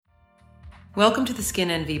Welcome to the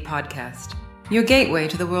Skin Envy podcast, your gateway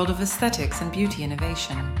to the world of aesthetics and beauty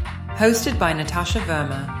innovation. Hosted by Natasha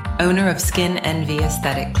Verma, owner of Skin Envy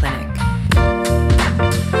Aesthetic Clinic.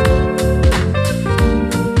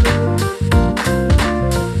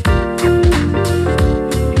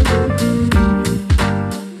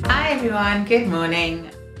 Hi everyone, good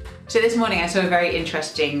morning. So this morning I saw a very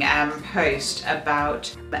interesting post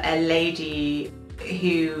about a lady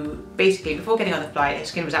who basically, before getting on the flight, her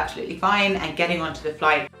skin was absolutely fine, and getting onto the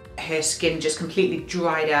flight, her skin just completely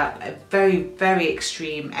dried up, a very, very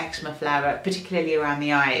extreme eczema flare-up, particularly around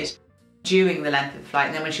the eyes, during the length of the flight.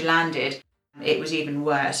 And then when she landed, it was even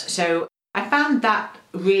worse. So I found that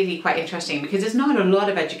really quite interesting, because there's not a lot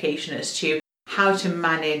of education as to how to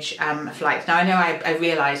manage flights. Now I know I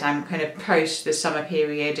realise I'm kind of post the summer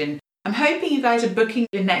period, and I'm hoping you guys are booking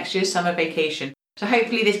your next year's summer vacation. So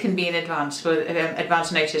hopefully this can be in advance for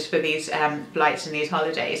advance notice for these flights and these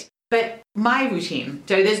holidays. But my routine,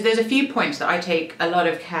 so there's a few points that I take a lot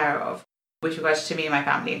of care of with regards to me and my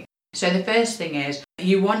family. So the first thing is,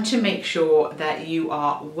 you want to make sure that you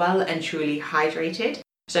are well and truly hydrated.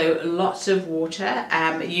 So lots of water.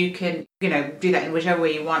 You can, do that in whichever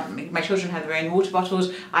way you want. My children have their own water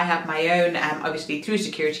bottles. I have my own. Obviously through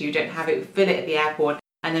security you don't have it. We fill it at the airport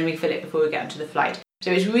and then refill it before we get onto the flight.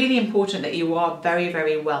 So it's really important that you are very,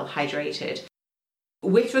 very well hydrated.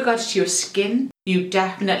 With regards to your skin, you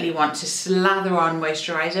definitely want to slather on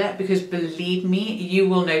moisturiser, because believe me, you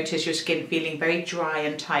will notice your skin feeling very dry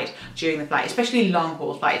and tight during the flight, especially long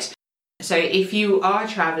haul flights. So if you are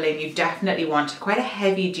travelling, you definitely want quite a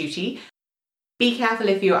heavy duty. Be careful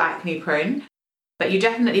if you're acne prone, but you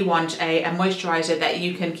definitely want a moisturiser that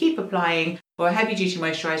you can keep applying, or a heavy duty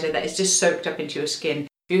moisturiser that is just soaked up into your skin.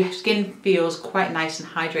 Your skin feels quite nice and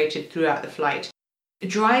hydrated throughout the flight.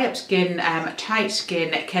 Dry up skin, tight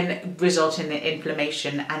skin can result in the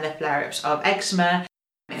inflammation and the flare-ups of eczema.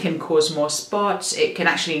 It can cause more spots. It can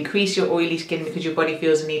actually increase your oily skin because your body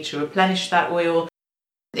feels a need to replenish that oil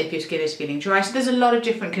if your skin is feeling dry. So there's a lot of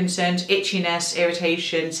different concerns: itchiness,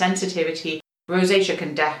 irritation, sensitivity. Rosacea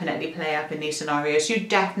can definitely play up in these scenarios. You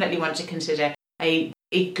definitely want to consider a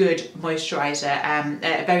good moisturiser,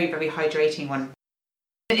 a very, very hydrating one.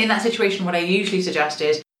 In that situation, what I usually suggest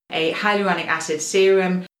is a hyaluronic acid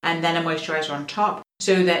serum and then a moisturiser on top,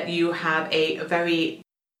 so that you have a very,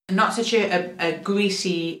 not such a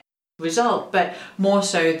greasy result, but more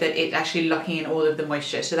so that it's actually locking in all of the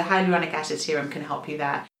moisture. So the hyaluronic acid serum can help you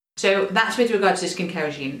there. So that's with regards to skincare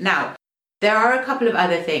regime. Now, there are a couple of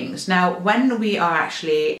other things. Now, when we are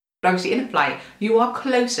actually obviously in a flight, you are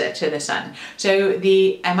closer to the sun. So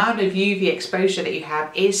the amount of UV exposure that you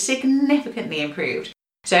have is significantly improved.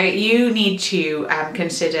 So you need to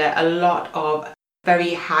consider a lot of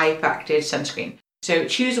very high factored sunscreen. So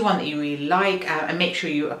choose the one that you really like, and make sure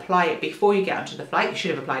you apply it before you get onto the flight. You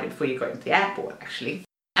should have applied it before you got into the airport, actually.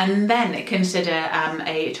 And then consider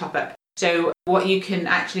a top-up. So what you can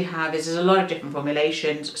actually have is, there's a lot of different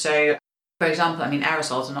formulations. So for example,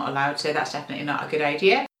 aerosols are not allowed, so that's definitely not a good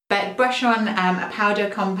idea. But brush on powder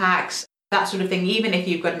compacts, that sort of thing. Even if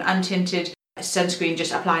you've got an untinted sunscreen,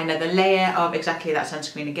 just apply another layer of exactly that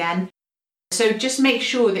sunscreen again. So just make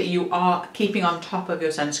sure that you are keeping on top of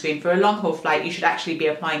your sunscreen. For a long haul flight, you should actually be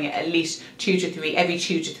applying it at least every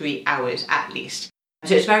 2 to 3 hours at least.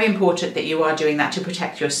 So it's very important that you are doing that to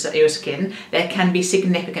protect your skin. There can be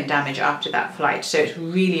significant damage after that flight, so it's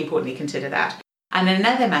really important to consider that. And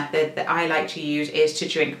another method that I like to use is to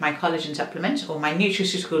drink my collagen supplement, or my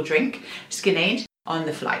nutraceutical drink, SkinAid, on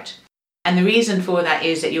the flight. And the reason for that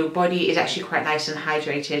is that your body is actually quite nice and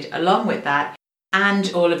hydrated along with that,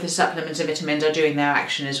 and all of the supplements and vitamins are doing their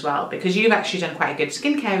action as well. Because you've actually done quite a good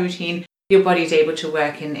skincare routine, your body is able to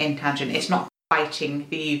work in tangent. It's not fighting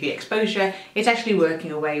the UV exposure, it's actually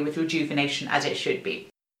working away with rejuvenation as it should be.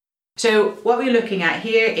 So what we're looking at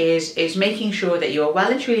here is making sure that you are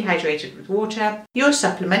well and truly hydrated with water, your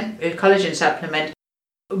supplement, your collagen supplement,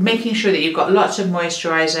 making sure that you've got lots of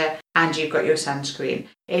moisturiser and you've got your sunscreen.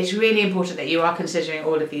 It's really important that you are considering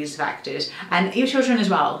all of these factors, and your children as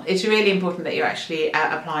well. It's really important that you're actually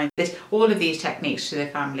applying all of these techniques to the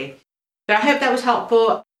family. So I hope that was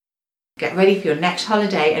helpful. Get ready for your next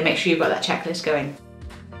holiday and make sure you've got that checklist going.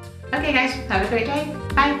 Okay guys, have a great day.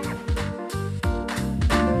 Bye.